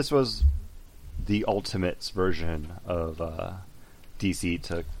 Like, if this was the Ultimates version of DC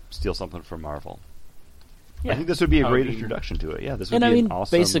to steal something from Marvel. Yeah. I think this would be a great introduction to it. Yeah, this would and be I mean, an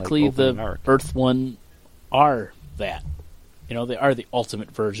awesome, basically, like, the arc. Earth One are that. You know, they are the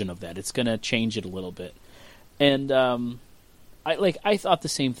ultimate version of that. It's going to change it a little bit. And I thought the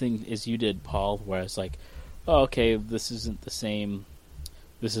same thing as you did, Paul, where I was like, oh, okay, this isn't the same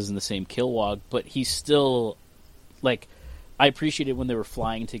Kilowog, but he's still, like, I appreciated when they were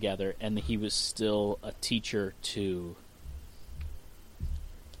flying together and he was still a teacher to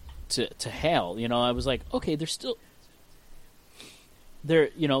Hal. You know, I was like, okay, they're still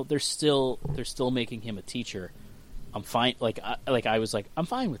making him a teacher. I'm fine. I was like, I'm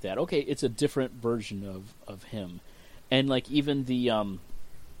fine with that. Okay, it's a different version of him, and like even the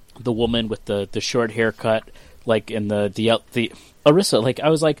woman with the short haircut, like in the Arissa. Like I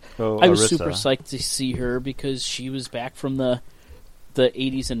was like, I was Arissa. super psyched to see her because she was back from the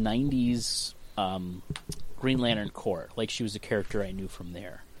 80s and 90s Green Lantern Corps. Like she was a character I knew from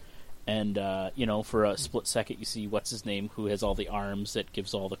there. And, for a split second, you see what's his name, who has all the arms that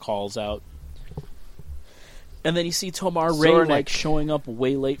gives all the calls out. And then you see Tomar Ray, Zornick. like, showing up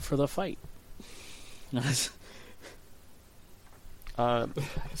way late for the fight. So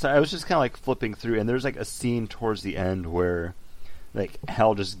I was just kind of like flipping through, and there's like a scene towards the end where, like,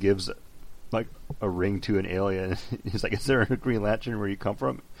 Hal just gives like a ring to an alien. He's like, "Is there a Green Lantern where you come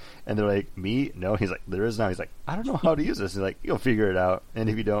from?" And they're like, "Me? No." He's like, "There is now." He's like, "I don't know how to use this." He's like, "You'll figure it out, and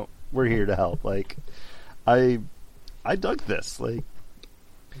if you don't, we're here to help." Like, I dug this like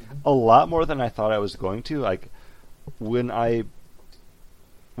a lot more than I thought I was going to. Like when I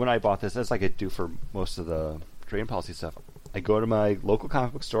bought this, as like I do for most of the trade policy stuff, I go to my local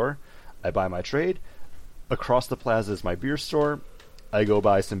comic book store, I buy my trade. Across the plaza is my beer store. I go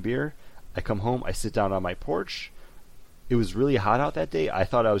buy some beer. I come home. I sit down on my porch. It was really hot out that day. I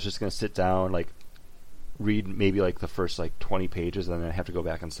thought I was just going to sit down, like, read maybe like the first like 20 pages, and then I have to go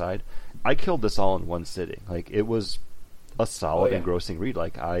back inside. I killed this all in one sitting. Like, it was a solid, engrossing read.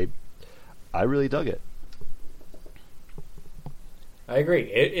 Like, I really dug it. I agree.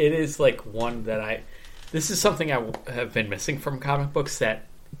 It is like one that this is something I have been missing from comic books, that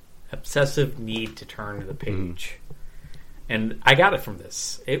obsessive need to turn to the page. And I got it from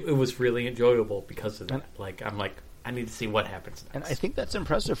this. It was really enjoyable because of that. Like, I'm like, I need to see what happens next. And I think that's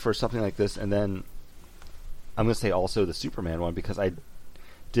impressive for something like this. And then I'm going to say also the Superman one, because I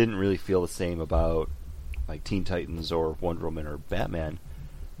didn't really feel the same about like Teen Titans or Wonder Woman or Batman.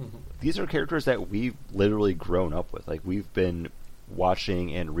 Mm-hmm. These are characters that we've literally grown up with. Like, we've been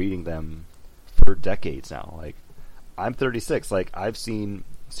watching and reading them for decades now. Like, I'm 36. Like, I've seen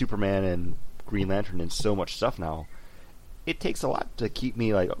Superman and Green Lantern and so much stuff now. It takes a lot to keep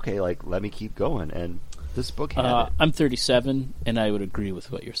me like, okay, like, let me keep going. And this book had it. I'm 37, and I would agree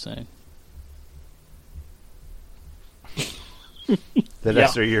with what you're saying. The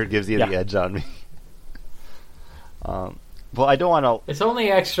extra year gives you the edge on me. Well, I don't want to... It's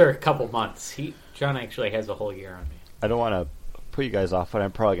only extra a couple months. John actually has a whole year on me. I don't want to put you guys off, but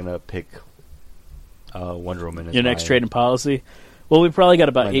I'm probably going to pick Wonder Woman as your next trade and policy. Well, we probably got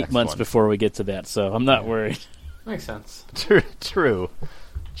about 8 months one before we get to that, so I'm not worried. Makes sense. True.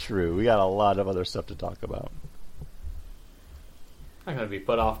 We got a lot of other stuff to talk about. I'm going to be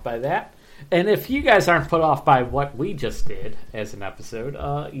put off by that. And if you guys aren't put off by what we just did as an episode,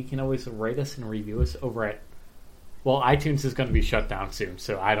 you can always rate us and review us over at... Well, iTunes is going to be shut down soon,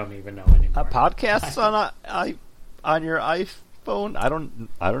 so I don't even know anymore. Podcasts on your iPhone? I don't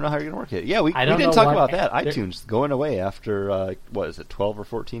know how you're going to work it. Yeah, we didn't talk about that. iTunes going away after, 12 or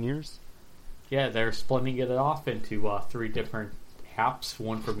 14 years? Yeah, they're splitting it off into 3 different apps,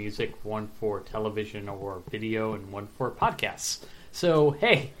 one for music, one for television or video, and one for podcasts. So,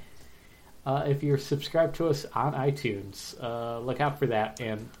 hey, if you're subscribed to us on iTunes, look out for that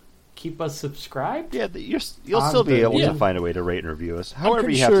and keep us subscribed. Yeah, you'll still be able to find a way to rate and review us. However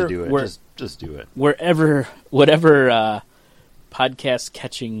you have to do it, just do it. Whatever podcast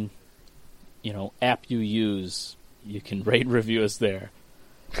catching, app you use, you can rate and review us there.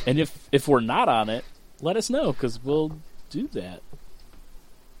 And if we're not on it, let us know, because we'll do that.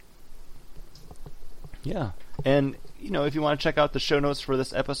 Yeah. And, if you want to check out the show notes for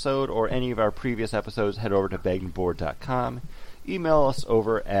this episode or any of our previous episodes, head over to bagnboard.com. Email us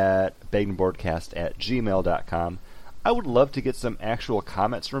over at bagnboardcast@gmail.com. I would love to get some actual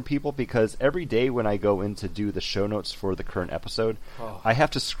comments from people, because every day when I go in to do the show notes for the current episode, I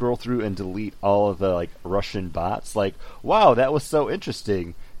have to scroll through and delete all of the Russian bots. Like, wow, that was so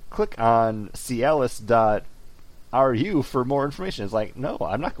interesting. Click on cialis.ru for more information. It's like, no,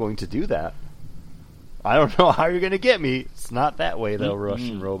 I'm not going to do that. I don't know how you're going to get me. It's not that way, though,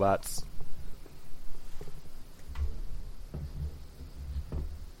 Russian robots.